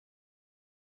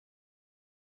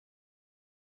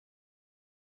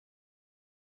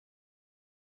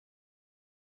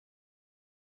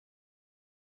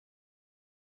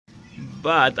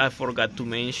But I forgot to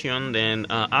mention, then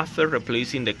after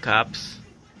replacing the caps,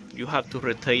 you have to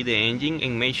rotate the engine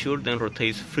and make sure that it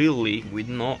rotates freely with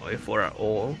no effort at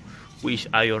all, which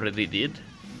I already did.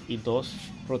 It does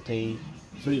rotate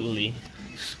freely.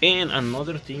 And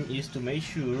another thing is to make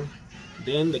sure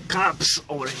then the caps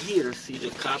over here, see the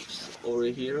caps over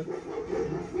here,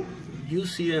 you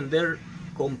see them, they're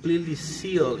completely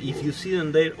sealed. If you see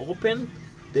them they're open,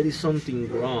 there is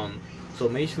something wrong. So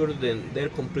make sure that they're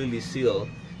completely sealed.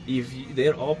 If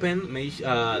they're open,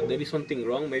 there is something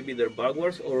wrong. Maybe they're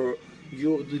backwards or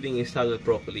you didn't install it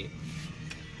properly.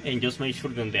 And just make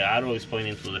sure that the arrow is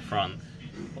pointing to the front,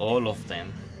 all of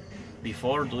them,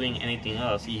 before doing anything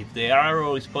else. If the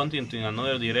arrow is pointing to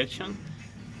another direction,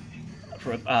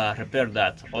 repair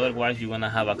that. Otherwise, you're gonna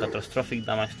have a catastrophic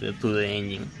damage to the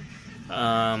engine.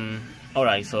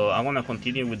 Alright, so I'm gonna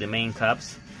continue with the main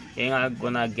caps, and I'm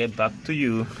gonna get back to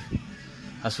you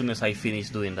as soon as I finish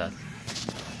doing that.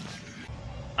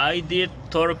 I did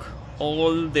torque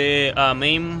all the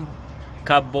main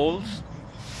cap bolts.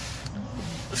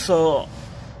 So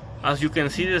as you can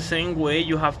see, the same way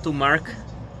you have to mark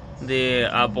the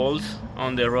bolts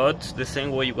on the rods, the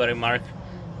same way you gotta mark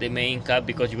the main cap,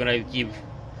 because you're gonna give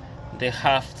the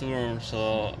half turn.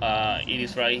 So it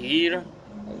is right here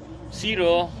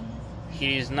 0,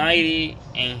 here is 90,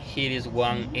 and here is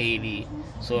 180.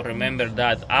 So remember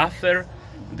that after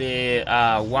the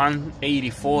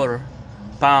 184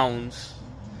 pounds,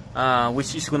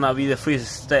 which is gonna be the freeze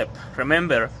step.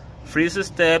 Remember, freeze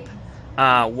step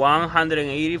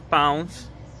 180 pounds.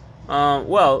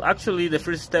 Well, actually the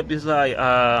first step is like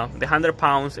the 100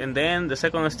 pounds, and then the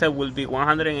second step will be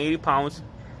 180 pounds.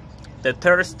 The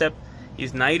third step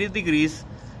is 90 degrees,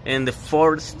 and the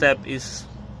fourth step is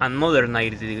another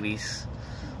 90 degrees.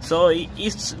 So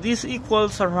this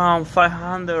equals around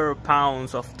 500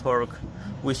 pounds of torque,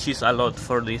 which is a lot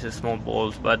for these small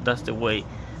balls, but that's the way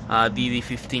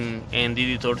DD15 and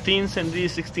DD13s and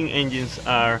DD16 engines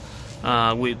are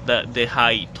with the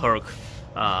high torque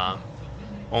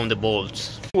on the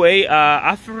bolts. Anyway,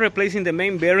 after replacing the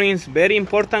main bearings, very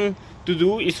important to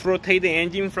do is rotate the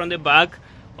engine from the back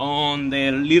on the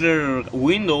little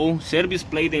window service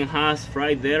plate that has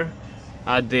right there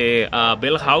at the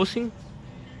bell housing.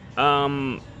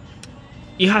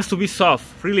 It has to be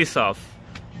soft, really soft.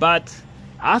 But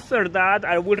after that,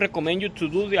 I would recommend you to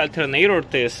do the alternator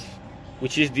test,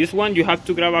 which is this one. You have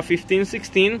to grab a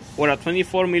 15-16 or a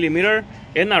 24mm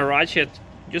and a ratchet,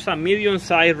 just a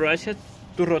medium-sized ratchet,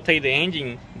 to rotate the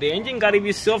engine. The engine gotta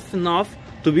be soft enough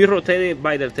to be rotated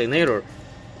by the alternator.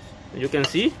 You can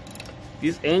see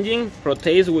this engine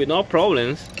rotates with no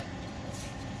problems.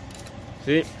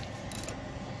 See,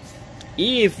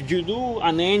 if you do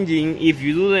an engine, if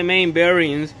you do the main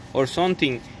bearings or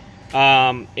something,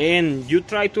 and you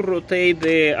try to rotate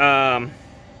the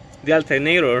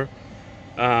alternator,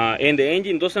 and the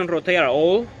engine doesn't rotate at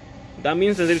all, that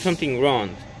means that there is something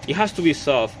wrong. It has to be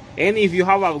soft. And if you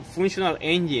have a functional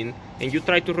engine and you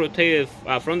try to rotate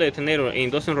it from the alternator and it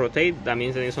doesn't rotate, that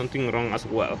means there is something wrong as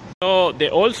well. So the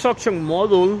old suction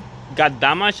module got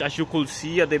damaged, as you could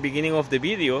see at the beginning of the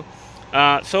video.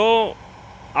 So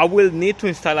I will need to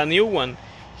install a new one.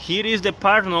 Here is the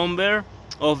part number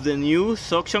of the new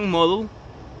suction module.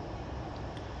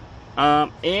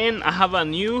 And I have a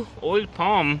new oil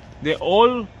pump. The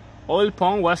old oil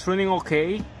pump was running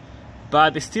okay,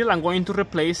 but still I'm going to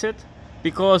replace it,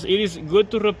 because it is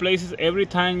good to replace it every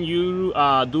time you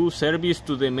do service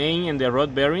to the main and the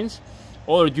rod bearings,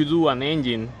 or you do an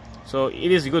engine. So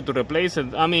it is good to replace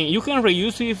it. I mean, you can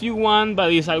reuse it if you want,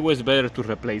 but it's always better to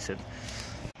replace it.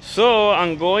 So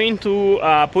I'm going to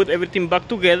put everything back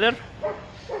together,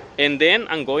 and then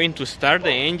I'm going to start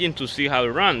the engine to see how it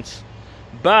runs.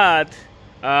 But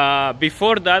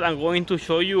before that, I'm going to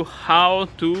show you how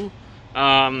to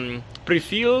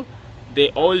pre-fill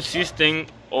the oil system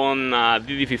on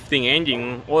DD15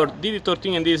 engine, or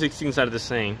DD13 and DD16s are the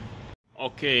same.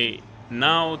 Okay,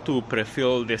 now to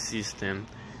pre-fill the system.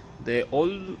 The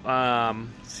old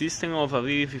system of a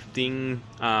DD15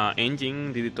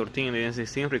 engine, DD13 and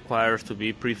DD16, requires to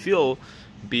be pre-filled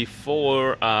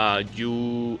before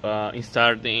you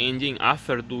start the engine,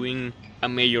 after doing a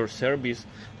major service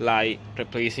like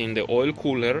replacing the oil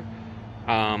cooler,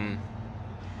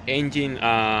 engine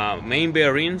main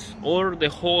bearings, or the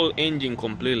whole engine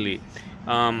completely.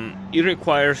 It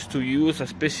requires to use a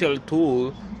special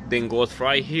tool that goes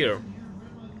right here.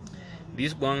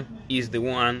 This one is the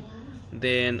one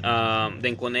then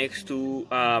connects to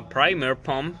a primer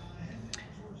pump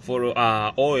for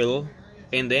oil,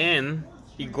 and then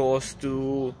it goes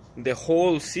to the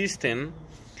whole system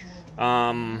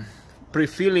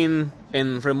pre-filling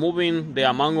and removing the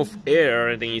amount of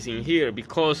air that is in here,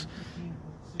 because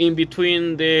in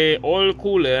between the oil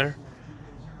cooler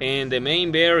and the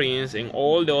main bearings and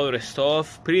all the other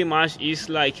stuff pretty much is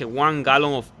like 1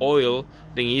 gallon of oil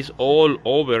that is all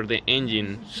over the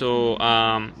engine. So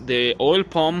the oil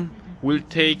pump will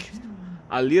take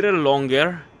a little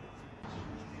longer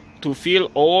to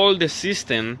fill all the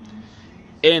system,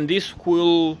 and this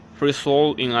will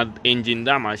result in an engine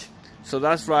damage. So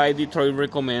that's why Detroit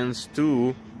recommends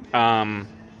to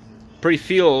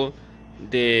pre-fill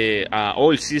the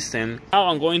oil system. Now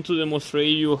I'm going to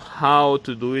demonstrate you how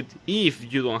to do it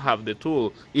if you don't have the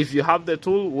tool. If you have the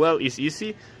tool, well, it's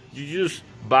easy. You just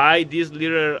buy this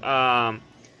little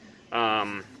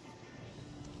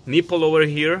nipple over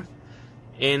here,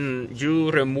 and you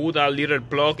remove that little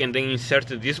plug and then insert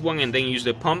this one and then use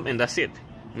the pump, and that's it.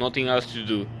 Nothing else to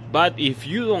do. But if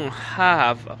you don't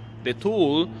have the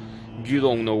tool, you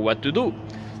don't know what to do.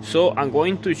 So I'm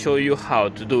going to show you how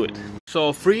to do it.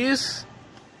 So first,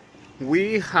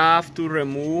 we have to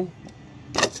remove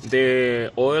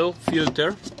the oil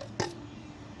filter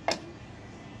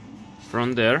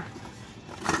from there.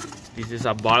 This is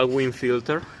a Baldwin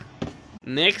filter.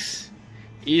 Next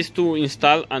is to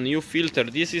install a new filter.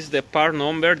 This is the part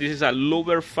number. This is a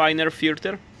Luberfiner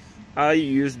filter. I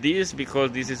use this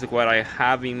because this is what I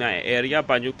have in my area,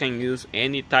 but you can use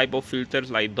any type of filters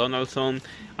like Donaldson,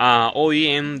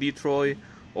 OEM, Detroit,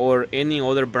 or any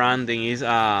other brand that is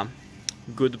a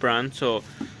good brand. So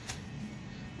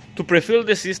to pre-fill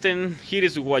the system, here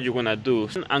is what you're gonna do.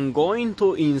 I'm going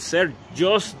to insert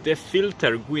just the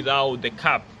filter without the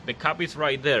cap. The cap is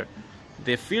right there.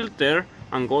 The filter,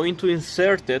 I'm going to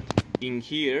insert it in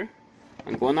here.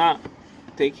 I'm gonna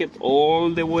take it all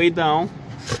the way down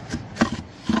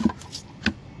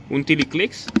until it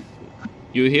clicks.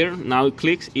 You hear? Now it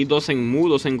clicks. It doesn't move,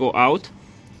 doesn't go out.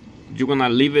 You're gonna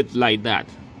leave it like that.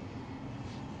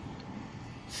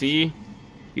 See?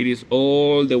 It is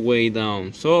all the way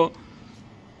down. So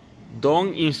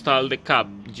don't install the cap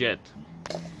yet.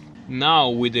 Now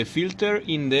with the filter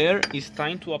in there, it's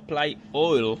time to apply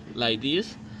oil like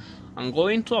this. I'm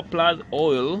going to apply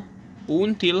oil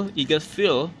until it gets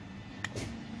filled,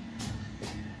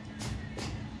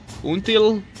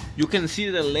 until you can see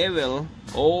the level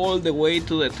all the way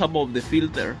to the top of the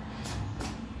filter.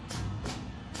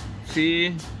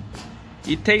 See,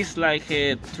 it takes like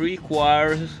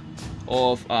 3/4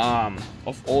 of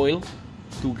oil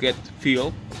to get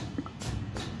filled.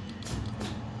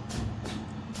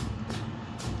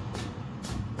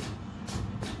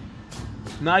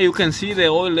 Now you can see the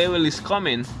oil level is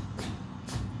coming.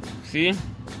 See?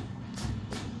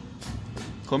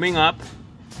 Coming up.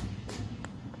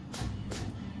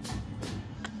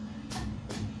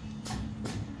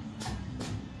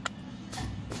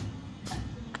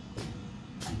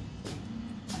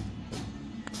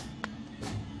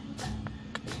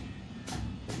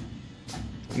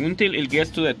 Until it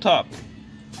gets to the top.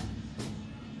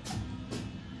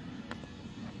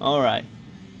 Alright,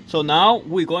 so now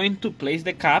we're going to place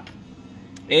the cap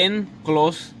and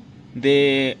close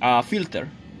the filter.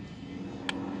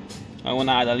 I want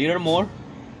to add a little more.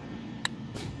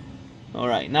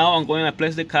 Alright, now I'm going to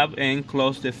place the cap and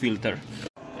close the filter.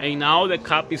 And now the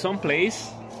cap is on place.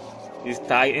 It's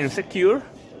tight and secure.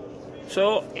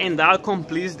 So, and that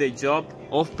completes the job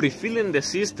of pre-filling the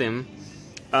system.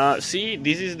 See,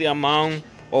 this is the amount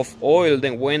of oil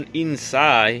that went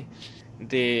inside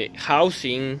the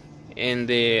housing and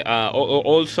the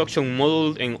all suction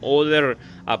modules and other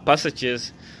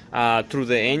passages through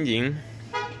the engine.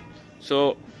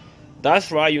 So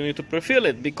that's why you need to pre-fill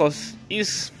it, because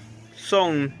it's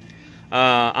some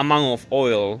amount of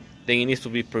oil that it needs to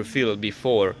be pre-filled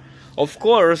before. Of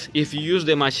course, if you use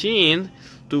the machine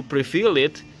to pre-fill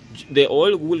it, the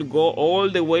oil will go all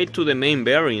the way to the main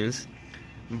bearings.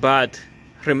 But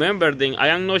remember, then I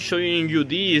am not showing you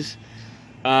this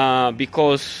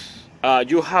because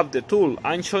you have the tool.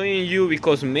 I'm showing you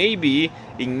because maybe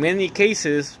in many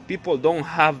cases people don't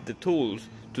have the tools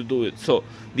to do it. So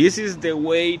this is the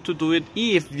way to do it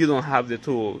if you don't have the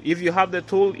tool. If you have the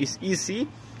tool, it's easy.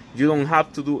 You don't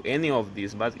have to do any of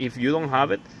this. But if you don't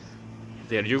have it,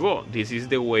 there you go. This is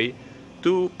the way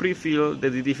to pre-fill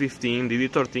the DD15,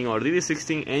 DD13 or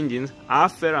DD16 engines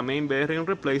after a main bearing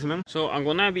replacement. So I'm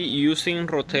gonna be using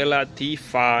Rotella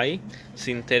T5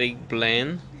 synthetic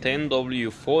blend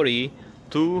 10W40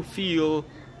 to fill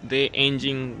the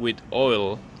engine with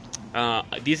oil.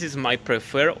 This is my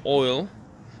preferred oil.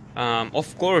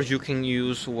 Of course you can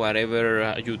use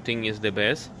whatever you think is the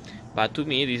best, but to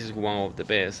me this is one of the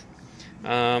best.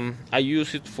 I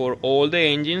use it for all the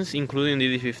engines, including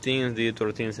DD15s,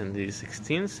 DD13s, and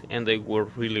DD16s, and they work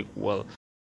really well.